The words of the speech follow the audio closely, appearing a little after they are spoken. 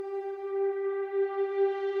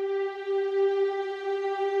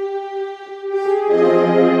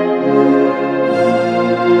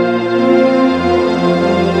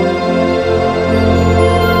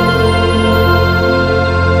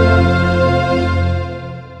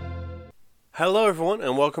Hello, everyone,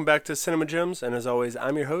 and welcome back to Cinema Gems. And as always,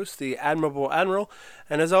 I'm your host, the Admirable Admiral.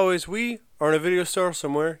 And as always, we are in a video store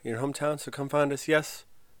somewhere in your hometown, so come find us. Yes,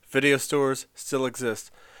 video stores still exist.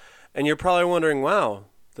 And you're probably wondering, wow,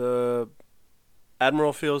 the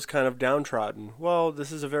Admiral feels kind of downtrodden. Well,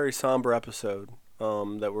 this is a very somber episode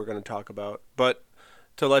that we're going to talk about. But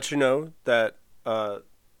to let you know that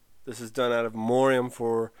this is done out of Memoriam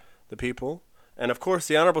for the people. And of course,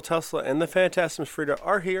 the Honorable Tesla and the Phantasm Frida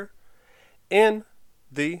are here in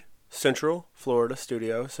the Central Florida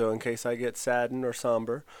studio. So in case I get saddened or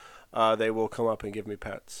somber, they will come up and give me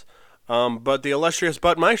pets. But the illustrious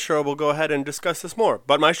But Maestro will go ahead and discuss this more.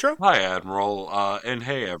 But Maestro? Hi, Admiral, and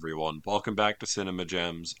hey, everyone. Welcome back to Cinema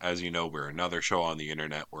Gems. As you know, we're another show on the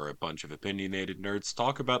internet where a bunch of opinionated nerds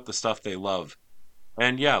talk about the stuff they love.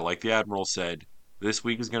 And yeah, like the Admiral said, this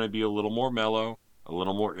week is going to be a little more mellow, a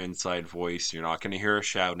little more inside voice. You're not going to hear us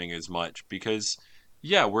shouting as much because,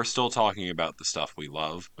 yeah, we're still talking about the stuff we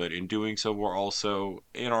love, but in doing so, we're also,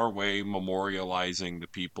 in our way, memorializing the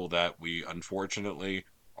people that we unfortunately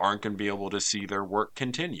aren't going to be able to see their work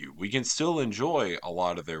continue. We can still enjoy a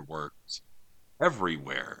lot of their works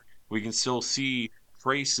everywhere. We can still see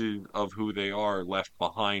traces of who they are left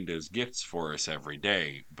behind as gifts for us every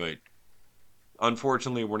day, but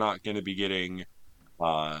unfortunately, we're not going to be getting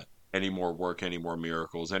uh, any more work, any more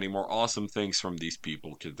miracles, any more awesome things from these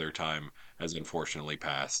people because their time has unfortunately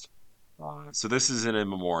passed. So this is an in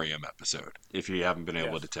memoriam episode, if you haven't been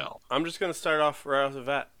able Yes. to tell. I'm just going to start off right off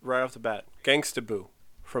the bat. Gangsta Boo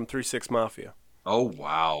from 3-6 Mafia. Oh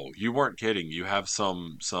wow, you weren't kidding. You have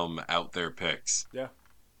some out there picks. Yeah.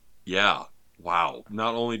 Yeah. Wow.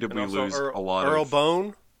 Not only did And we also lose a lot Earl of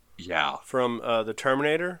Bone yeah. from The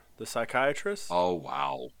Terminator, the psychiatrist. Oh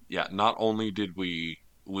wow. Yeah, not only did we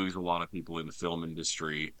lose a lot of people in the film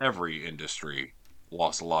industry, every industry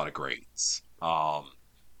lost a lot of greats.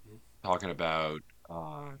 Talking about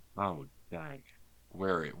oh dang.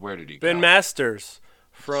 Where did he Ben go? Masters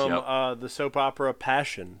from Yep. the soap opera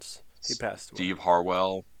Passions. He passed away. Steve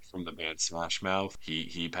Harwell from the band Smash Mouth.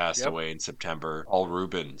 He passed Yep. away in September. Paul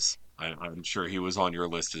Rubens. I'm sure he was on your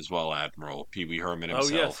list as well, Admiral. Pee Wee Herman Oh, yes,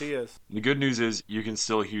 himself. he is. The good news is you can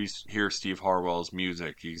still hear Steve Harwell's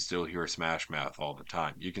music. You can still hear Smash Mouth all the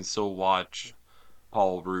time. You can still watch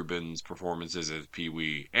Paul Rubens' performances as Pee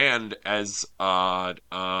Wee and as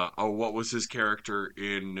what was his character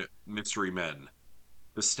in Mystery Men?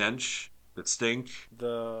 The Stench, the Stink.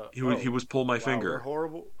 He was Pull My Wow, we're Finger.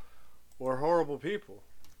 horrible. We're horrible people.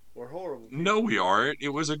 We're horrible No, people. we aren't. It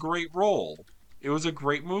was a great role. It was a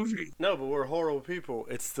great movie. No, but we're horrible people.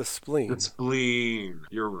 It's the The spleen. Spleen.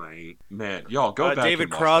 You're right, man. Y'all go back David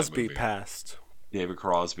and watch that Crosby movie. passed. David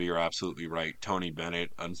Crosby, you're absolutely right. Tony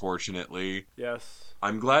Bennett, unfortunately. Yes.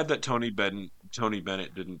 I'm glad that Tony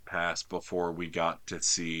Bennett didn't pass before we got to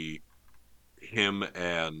see him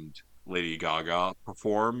and Lady Gaga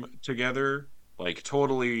perform together. Like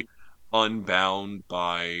totally unbound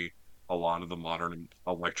by a lot of the modern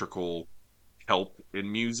electrical help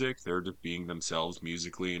in music. They're just being themselves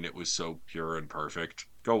musically, and it was so pure and perfect.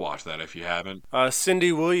 Go watch that if you haven't.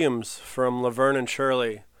 Cindy Williams from Laverne and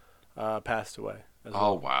Shirley passed away as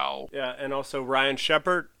Oh, well. wow. Yeah, and also Ryan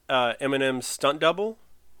Shepard, Eminem's stunt double.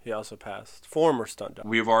 He also passed. Former stunt double.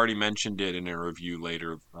 We've already mentioned it in a review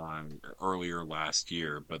earlier last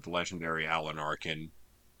year, but the legendary Alan Arkin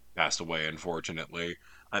passed away, unfortunately.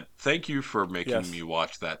 Thank you for making Yes. me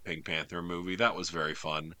watch that Pink Panther movie. That was very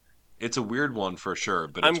fun. It's a weird one for sure,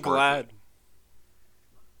 but I'm it's worth it. glad.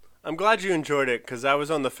 I'm glad you enjoyed it because I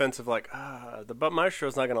was on the fence of like, the Butt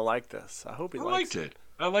Maestro's not gonna like this. I hope he I likes liked it.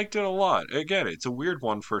 I liked it a lot. Again, it's a weird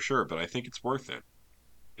one for sure, but I think it's worth it.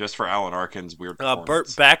 Just for Alan Arkin's weird Burt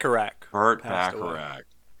performance. Bacharach Burt passed away.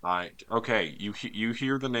 Bacharach. Okay, you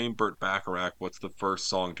hear the name Burt Bacharach. What's the first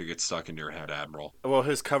song to get stuck in your head, Admiral? Well,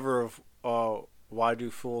 his cover of "Why Do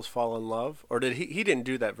Fools Fall in Love," or did he? He didn't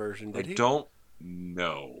do that version, I did he? don't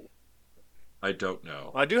know. I don't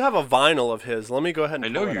know. I do have a vinyl of his. Let me go ahead and I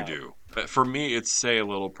pull know it you out. do. But for me, it's Say a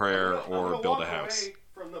Little Prayer or Build a House.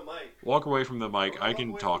 From the mic. Walk away from the mic. I Walk can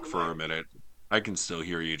away talk from the for a mic. minute. I can still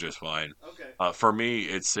hear you just fine. Okay. For me,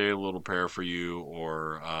 it's "Say a Little Prayer for You"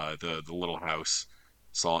 or the Little House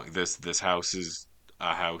song. This house is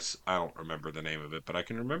a house. I don't remember the name of it, but I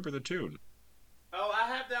can remember the tune. Oh, I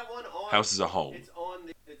have that one on. House is a home. It's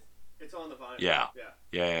on the vinyl. Yeah. Yeah.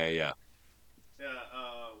 Yeah. Yeah.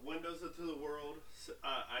 Windows into the world.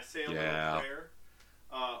 I say a Yeah. little prayer.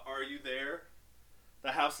 Are you there?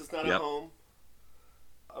 The house is not a Yep. home.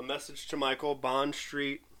 A message to Michael. Bond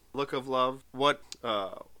Street. Look of love. What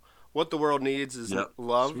the world needs is Yep.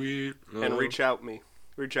 love. Sweet. And reach out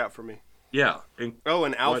for me. Yeah. Oh,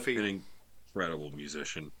 and What Alfie. an incredible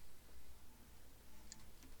musician.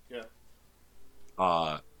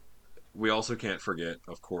 Uh, we also can't forget,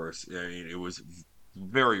 of course, I mean, it was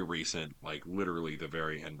very recent, like literally the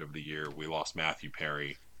very end of the year. We lost Matthew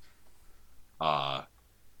Perry, uh,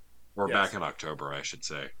 or back Yes. in October, I should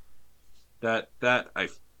say. That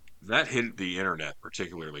that hit the internet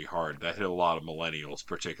particularly hard. That hit a lot of millennials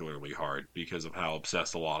particularly hard because of how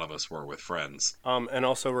obsessed a lot of us were with Friends. And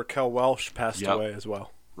also Raquel Welch passed Yep, away as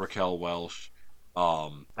well. Raquel Welch.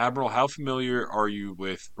 Admiral, how familiar are you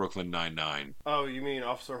with Brooklyn Nine-Nine? Oh, you mean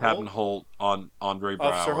Officer Captain Holt? Holt on Andre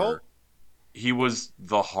Officer Brower. Holt? He was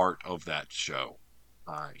the heart of that show.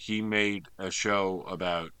 He made a show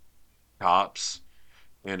about cops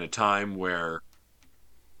in a time where,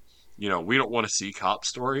 we don't want to see cop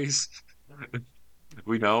stories.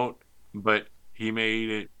 We don't, but he made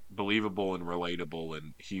it believable and relatable,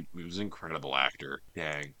 and he was an incredible actor.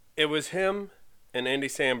 Dang. It was him and Andy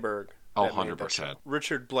Samberg Oh, that made that 100%. show.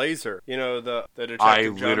 Richard Blazer, the I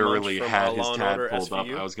detective John Munch literally from had his Law and tab Order pulled up. I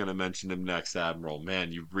SVU. was going to mention him next, Admiral.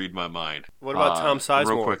 Man, you read my mind. What about Tom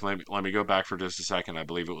Real Sizemore? quick, let me go back for just a second. I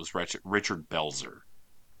believe it was Richard Belzer,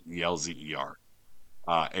 Lzer.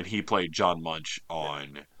 And he played John Munch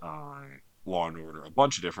on Law and Order, a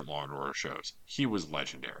bunch of different Law and Order shows. He was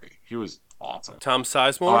legendary. He was awesome. Tom Oh,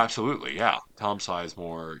 Sizemore? absolutely, yeah. Tom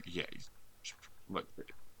Sizemore, yeah. Look,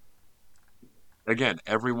 again,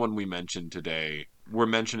 everyone we mentioned today, we're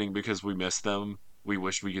mentioning because we miss them. We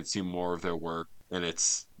wish we could see more of their work, and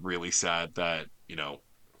it's really sad that,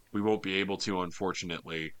 we won't be able to,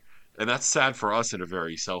 unfortunately. And that's sad for us in a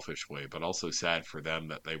very selfish way, but also sad for them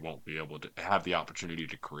that they won't be able to have the opportunity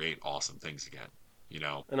to create awesome things again.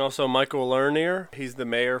 And also Michael Lernier. He's the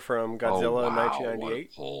mayor from Oh, Godzilla in wow, what a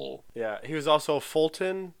 1998. pull. Yeah, he was also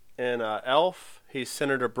Fulton in Elf. He's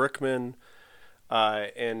Senator Brickman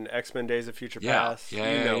in X-Men: Days of Future Yeah, Past.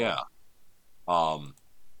 yeah, You yeah, know him. yeah. Um,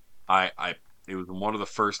 it was one of the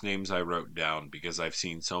first names I wrote down because I've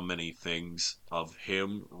seen so many things of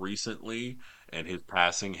him recently, and his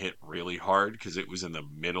passing hit really hard because it was in the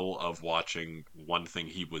middle of watching one thing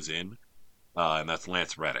he was in, and that's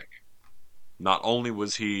Lance Reddick. Not only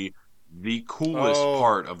was he the coolest Oh,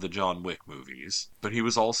 part of the John Wick movies, but he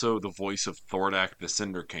was also the voice of Thordak the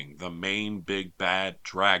Cinder King, the main big bad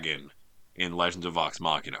dragon in Legends of Vox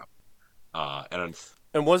Machina. And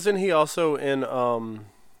and wasn't he also in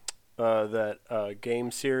that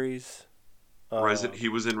game series? Uh, He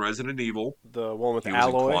was in Resident Evil. the one with He was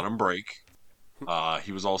in Alloy. Quantum Break.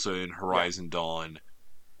 He was also in Yeah, Horizon Dawn.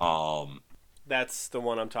 Um, that's the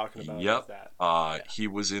one I'm talking about. Is yep. that? Yeah. He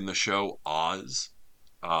was in the show Oz.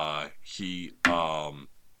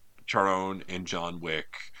 Charon and John Wick.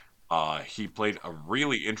 He played a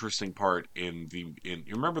really interesting part you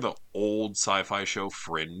remember the old sci-fi show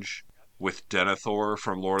Fringe with Denethor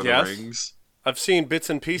from Lord of the Yes, Rings? I've seen bits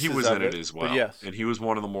and He pieces was of in it it, as but well, yes. and he was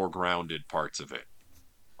one of the more grounded parts of it.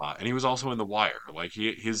 And he was also in The Wire. Like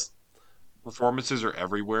his performances are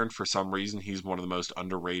everywhere, and for some reason, he's one of the most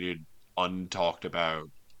underrated, untalked about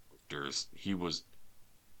actors. He was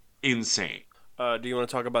insane. Do you want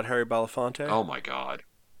to talk about Harry Belafonte? Oh my God,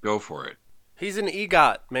 go for it. He's an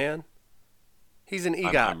EGOT, man. He's an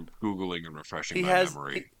I'm EGOT. I'm googling and refreshing He my has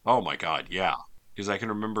memory. Oh my God, yeah, because I can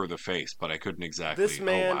remember the face, but I couldn't this exactly. Oh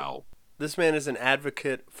man. wow, This man is an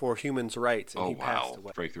advocate for humans' rights, and oh he passed wow.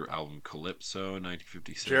 away. Breakthrough album Calypso, Jerry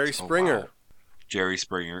 1956. Oh wow. Springer. Jerry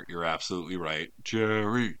Springer, you're absolutely right.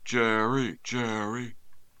 Jerry.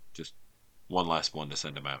 Just one last one to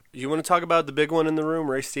send him out. You want to talk about the big one in the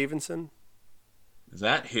room, Ray Stevenson?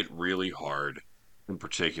 That hit really hard, in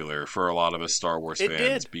particular, for a lot of us Star Wars It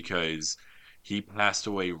fans did. because he passed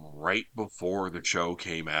away right before the show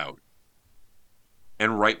came out.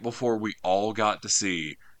 And right before we all got to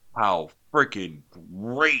see how freaking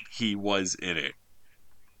great he was in it.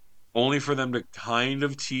 Only for them to kind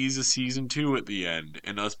of tease a season two at the end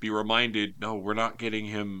and us be reminded, no, we're not getting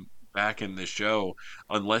him back in the show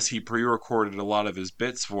unless he pre recorded a lot of his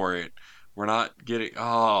bits for it. We're not getting.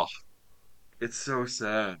 Oh, it's so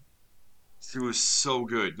sad. He was so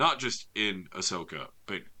good, not just in Ahsoka,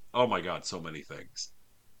 but oh my god, so many things.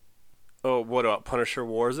 Oh, what about Punisher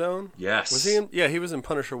Warzone? Was he Yes, in? Yeah, he was in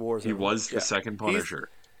Punisher he Warzone. was the Yeah, second he's Punisher.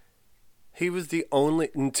 he was the only.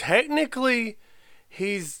 And technically,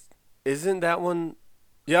 he's isn't that one?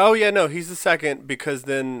 Yeah. Oh yeah. No, he's the second because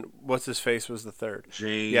then what's his face was the third.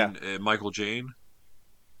 Yeah. Michael Jane,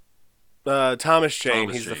 Thomas Jane.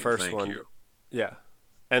 Thomas He's the Jane. first Thank one. you. Yeah.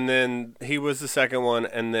 And then he was the second one,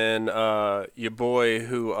 and then your boy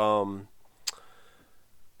who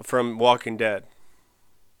from Walking Dead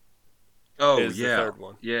Oh is the yeah, third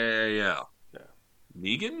one. yeah. Yeah.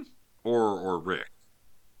 Negan or Rick?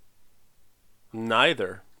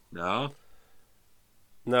 Neither. No.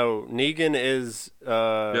 No, Negan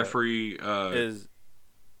Jeffrey, is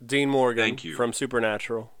Dean Morgan thank you. from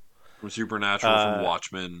Supernatural. From Supernatural, from Uh,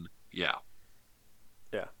 Watchmen. Yeah,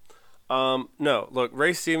 yeah. No, look,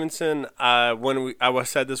 Ray Stevenson.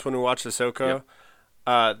 Said this when we watched yep, Ahsoka.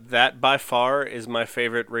 That by far is my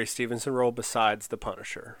favorite Ray Stevenson role besides The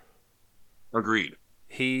Punisher. agreed.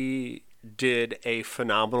 He did a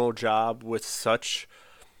phenomenal job with such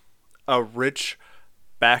a rich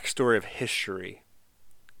backstory of history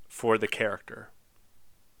for the character.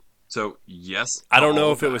 So, yes I to don't know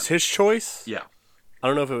all of if it that. was his choice. Yeah, I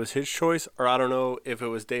don't know if it was his choice, or I don't know if it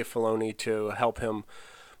was Dave Filoni to help him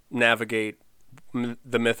navigate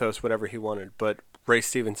the mythos, whatever he wanted. But Ray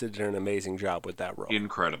Stevenson did an amazing job with that role.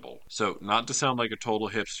 incredible. So, not to sound like a total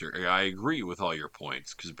hipster, I agree with all your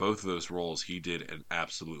points because both of those roles he did an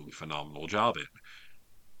absolutely phenomenal job in.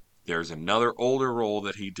 There's another older role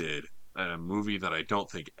that he did in a movie that I don't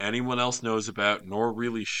think anyone else knows about, nor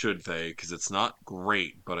really should they, because it's not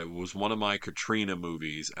great, but it was one of my Katrina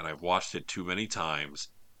movies, and I've watched it too many times.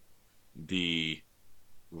 The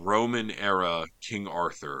Roman era King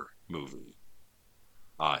Arthur movie.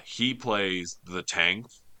 He plays the tank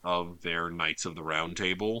of their Knights of the Round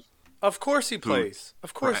Table, Of course he who plays.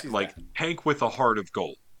 Of course he's like that. tank with a heart of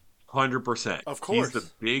gold, 100%. Of He's the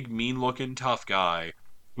course. big, mean-looking, tough guy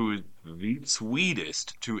who is the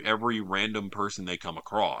sweetest to every random person they come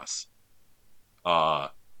across. Uh,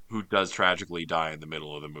 who does tragically die in the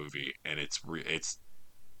middle of the movie, and it's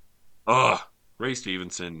Ray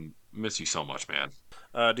Stevenson, miss you so much, man.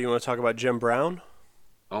 Do you want to talk about Jim Brown?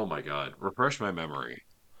 Oh my God, refresh my memory.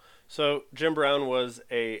 So Jim Brown was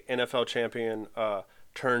a NFL champion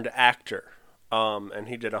turned actor, and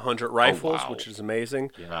he did 100 Rifles, Oh which is wow,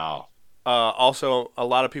 amazing. yeah, Also, a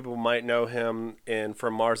lot of people might know him in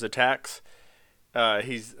from Mars Attacks.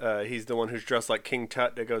 He's the one who's dressed like King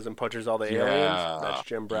Tut that goes and punches all the aliens. yeah, That's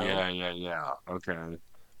Jim Brown. yeah. Okay.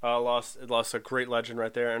 Lost a great legend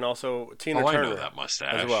right there, and also Tina Oh, I know Turner that as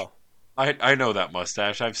mustache. well. I know that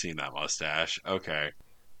mustache. I've seen that mustache. Okay.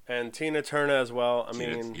 And Tina Turner as well. I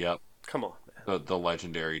Tina, mean, yep. come on, man. The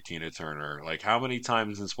legendary Tina Turner. Like how many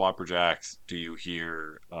times in Swapper Jacks do you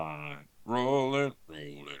hear rolling,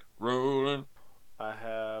 rolling, rolling? I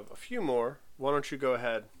have a few more. Why don't you go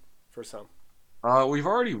ahead for some? We've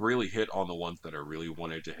already really hit on the ones that I really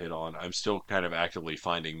wanted to hit on. I'm still kind of actively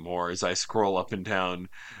finding more as I scroll up and down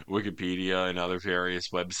Wikipedia and other various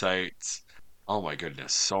websites. Oh my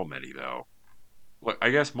goodness, so many though. Look,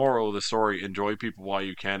 I guess moral of the story, enjoy people while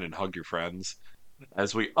you can and hug your friends.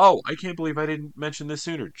 I can't believe I didn't mention this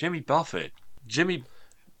sooner. Jimmy Buffett. Jimmy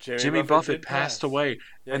Jimmy Jimmy Buffett Buffett did passed pass. away.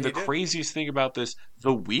 Yeah, And the he did. craziest thing about this,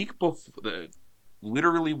 the week before,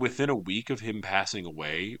 literally within a week of him passing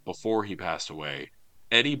away, before he passed away,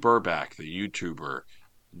 Eddie Burback, the YouTuber,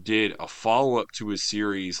 did a follow up to his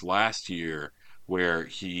series last year where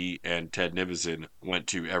he and Ted Nivison went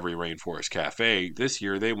to every Rainforest Cafe. This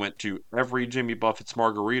year they went to every Jimmy Buffett's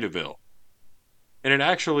Margaritaville. And it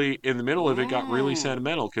actually, in the middle of it, got really Mmm.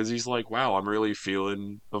 sentimental because he's like, wow, I'm really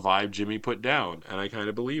feeling the vibe Jimmy put down, and I kind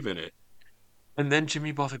of believe in it. And then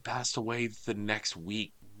Jimmy Buffett passed away the next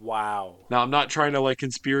week. Wow. Now, I'm not trying to like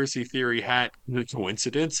conspiracy theory hat the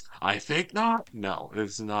coincidence. I think not. No,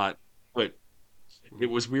 it's not. But it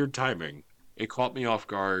was weird timing. It caught me off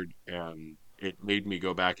guard and it made me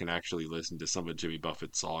go back and actually listen to some of Jimmy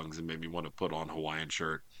Buffett's songs and made me want to put on Hawaiian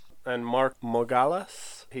shirt. And Mark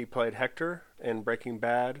Mogales, he played Hector in Breaking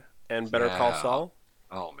Bad and Better Call Yeah. Saul.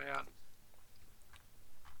 Oh man.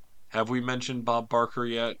 Have we mentioned Bob Barker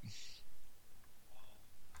yet?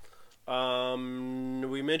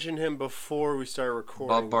 We mentioned him before we started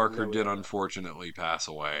Bob recording, but Barker no, we did have not. unfortunately pass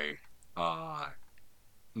away. Uh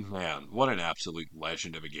Man, what an absolute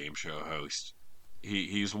legend of a game show host.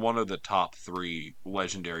 He's one of the top three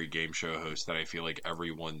legendary game show hosts that I feel like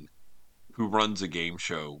everyone who runs a game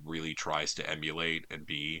show really tries to emulate and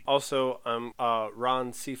be. Also,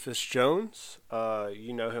 Ron Cephas Jones.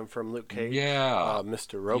 You know him from Luke Cage, Yeah,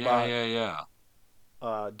 Mr. yeah, Robot. yeah,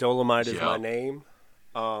 yeah. Dolomite is my Yep. name.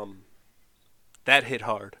 Um, that hit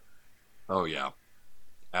hard. Oh yeah,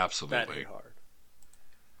 That hit absolutely. hard.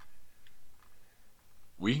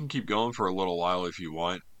 We can keep going for a little while if you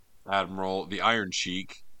want. Admiral, the Iron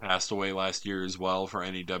Sheik, passed away last year as well for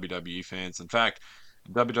any WWE fans. In fact,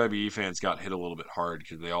 WWE fans got hit a little bit hard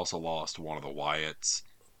because they also lost one of the Wyatts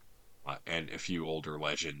and a few older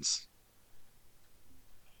legends.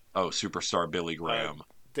 Oh, superstar Billy Uh, Graham.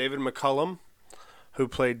 David McCullum, who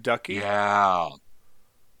played Ducky Yeah,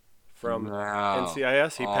 from yeah.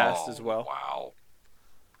 NCIS, he passed as Oh, well. wow.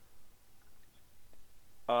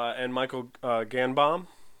 And Michael Ganbaum,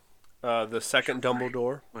 The second You're right.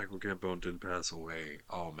 Dumbledore. Michael Gambon did pass away.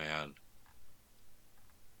 Oh man.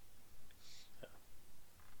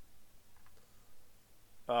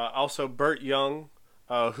 Also, Burt Young,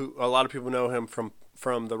 who a lot of people know him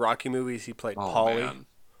from the Rocky movies. He played Oh Paulie. man.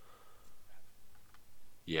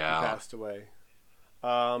 He Yeah. passed away.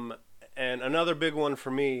 Um, and another big one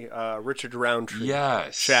for me, Richard Roundtree,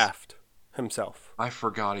 Yes. Shaft himself. I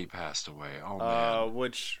forgot he passed away. Oh man.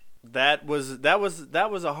 Which that was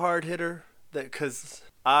a hard hitter. That because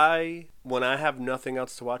I when I have nothing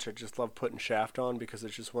else to watch, I just love putting Shaft on because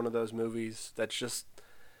it's just one of those movies that's just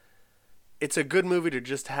it's a good movie to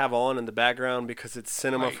just have on in the background because it's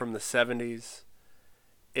cinema Right. from the '70s.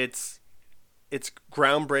 It's it's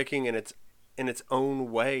groundbreaking in its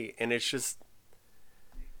own way, and it's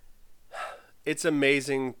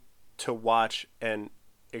amazing to watch an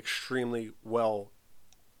extremely well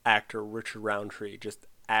actor Richard Roundtree just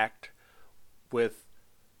act with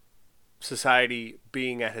society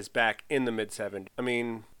being at his back in the mid '70s. I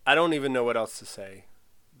mean, I don't even know what else to say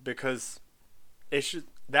because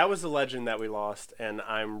that was a legend that we lost, and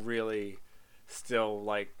I'm really still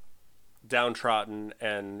like downtrodden,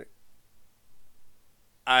 and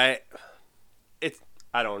I it's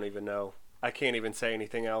I don't even know. I can't even say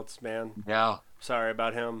anything else, man. Yeah. Sorry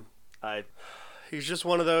about him. I He's just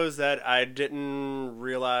one of those that I didn't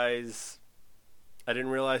realize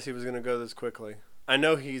he was going to go this quickly. I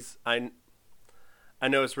know it's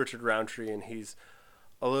Richard Roundtree and he's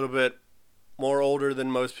a little bit more older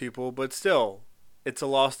than most people, but still it's a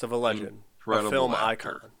loss of a legend, a Incredible film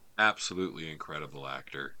actor. icon. Absolutely incredible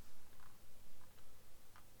actor.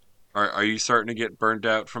 Are you starting to get burned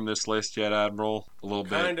out from this list yet, Admiral? A little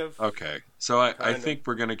bit? Kind of, Okay. So I kind of. think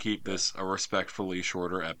we're going to keep Yeah. this a respectfully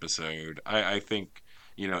shorter episode. I think,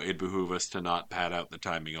 it'd behoove us to not pad out the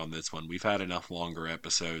timing on this one. We've had enough longer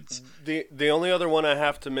episodes. The only other one I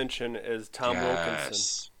have to mention is Tom Wilkinson.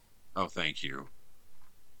 Yes. Oh, thank you.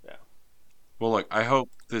 Yeah. Well, look, I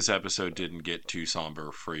hope this episode didn't get too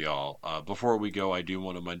somber for y'all. Before we go, I do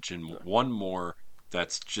want to mention one more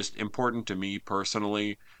that's just important to me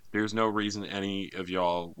personally. There's no reason any of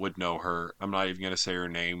y'all would know her. I'm not even going to say her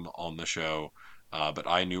name on the show, but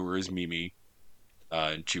I knew her as Mimi,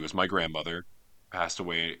 and she was my grandmother. Passed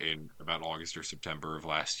away in about August or September of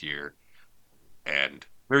last year. And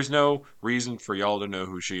there's no reason for y'all to know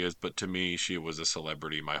who she is, but to me, she was a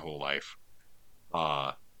celebrity my whole life.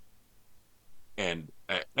 Uh, And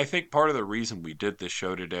I think part of the reason we did this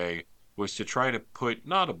show today was to try to put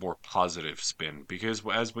not a more positive spin, because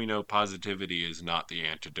as we know, positivity is not the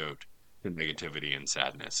antidote to negativity and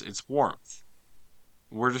sadness. It's warmth.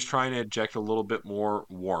 We're just trying to inject a little bit more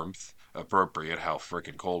warmth, appropriate how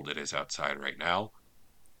freaking cold it is outside right now,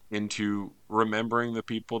 into remembering the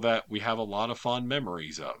people that we have a lot of fond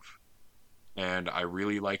memories of. And I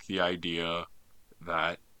really like the idea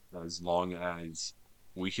that as long as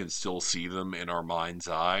we can still see them in our mind's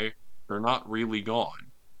eye, they're not really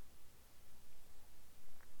gone.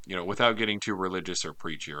 Without getting too religious or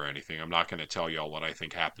preachy or anything, I'm not going to tell y'all what I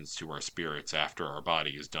think happens to our spirits after our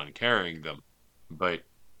body is done carrying them. But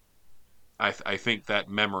I think that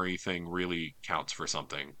memory thing really counts for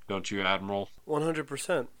something. Don't you, Admiral?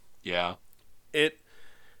 100%. Yeah. It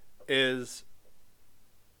is.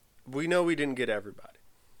 We know we didn't get everybody.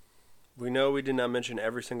 We know we did not mention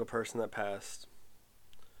every single person that passed.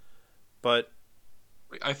 But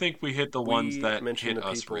I think we hit the ones we that mentioned hit the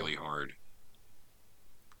us people. really hard.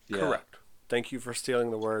 Yeah. Correct. Thank you for stealing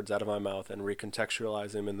the words out of my mouth and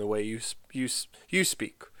recontextualizing them in the way you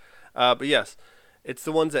speak. But yes, it's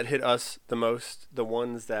the ones that hit us the most, the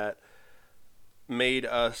ones that made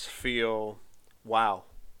us feel, wow,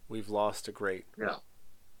 we've lost a great. Yeah.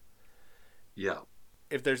 Yeah.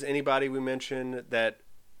 If there's anybody we mention that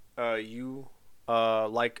you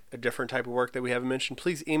like a different type of work that we haven't mentioned,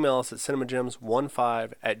 please email us at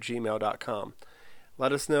cinemagems15@gmail.com.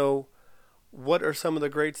 Let us know what are some of the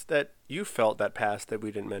greats that you felt that passed that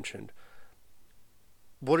we didn't mention.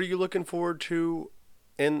 What are you looking forward to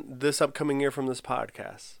in this upcoming year from this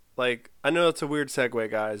podcast? Like, I know it's a weird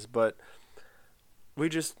segue, guys, but we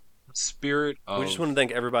just Spirit we just want to of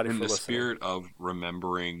thank everybody in for the listening. spirit of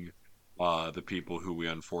remembering the people who we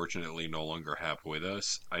unfortunately no longer have with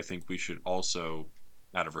us, I think we should also,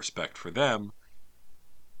 out of respect for them,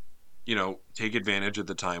 take advantage of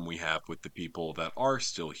the time we have with the people that are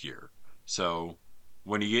still here. So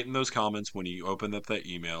when you get in those comments, when you open up that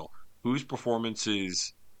email, whose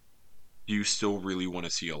performances do you still really want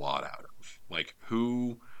to see a lot out of? Like,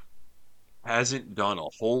 who hasn't done a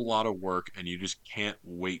whole lot of work and you just can't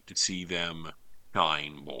wait to see them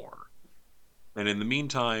shine more? And in the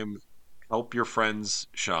meantime, help your friends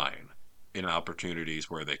shine. in opportunities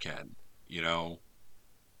where they can. You know,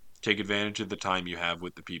 take advantage of the time you have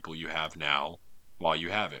with the people you have now while you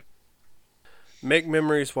have it. Make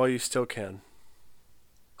memories while you still can.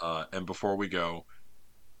 And before we go,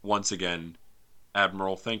 once again,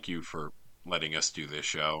 Admiral, thank you for letting us do this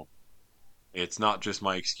show. It's not just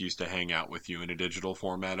my excuse to hang out with you in a digital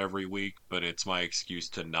format every week, but it's my excuse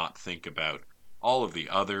to not think about all of the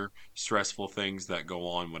other stressful things that go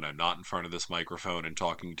on when I'm not in front of this microphone and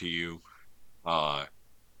talking to you. Uh,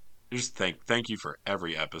 just thank you for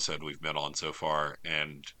every episode we've been on so far,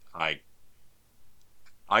 and I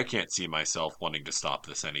can't see myself wanting to stop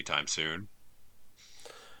this anytime soon.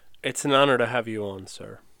 It's an honor to have you on,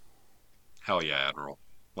 sir. Hell yeah, Admiral.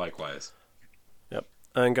 Likewise. Yep.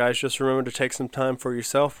 And guys, just remember to take some time for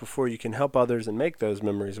yourself before you can help others and make those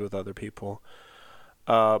memories with other people.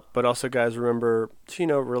 But also, guys, remember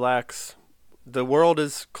to, relax. The world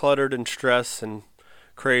is cluttered and stressed and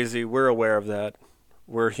crazy. We're aware of that.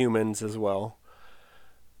 We're humans as well.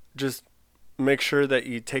 Just make sure that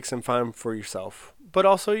you take some time for yourself. But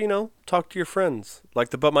also, talk to your friends. Like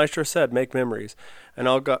the Maestro said, make memories. And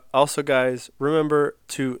also, guys, remember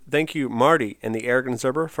to thank you, Marty and the Arrogant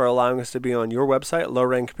Observer, for allowing us to be on your website,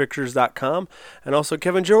 lowrankpictures.com. And also,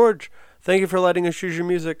 Kevin George, thank you for letting us use your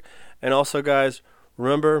music. And also, guys,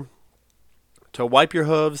 remember to wipe your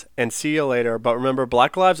hooves and see you later. But remember,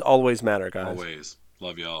 Black lives always matter, guys. Always.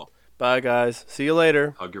 Love y'all. Bye, guys. See you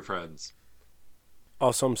later. Hug your friends.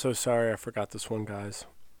 Also, I'm so sorry I forgot this one, guys.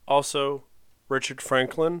 Also, Richard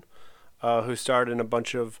Franklin, who starred in a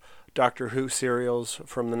bunch of Doctor Who serials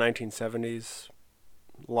from the 1970s,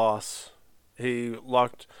 loss. He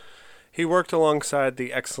worked alongside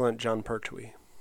the excellent John Pertwee.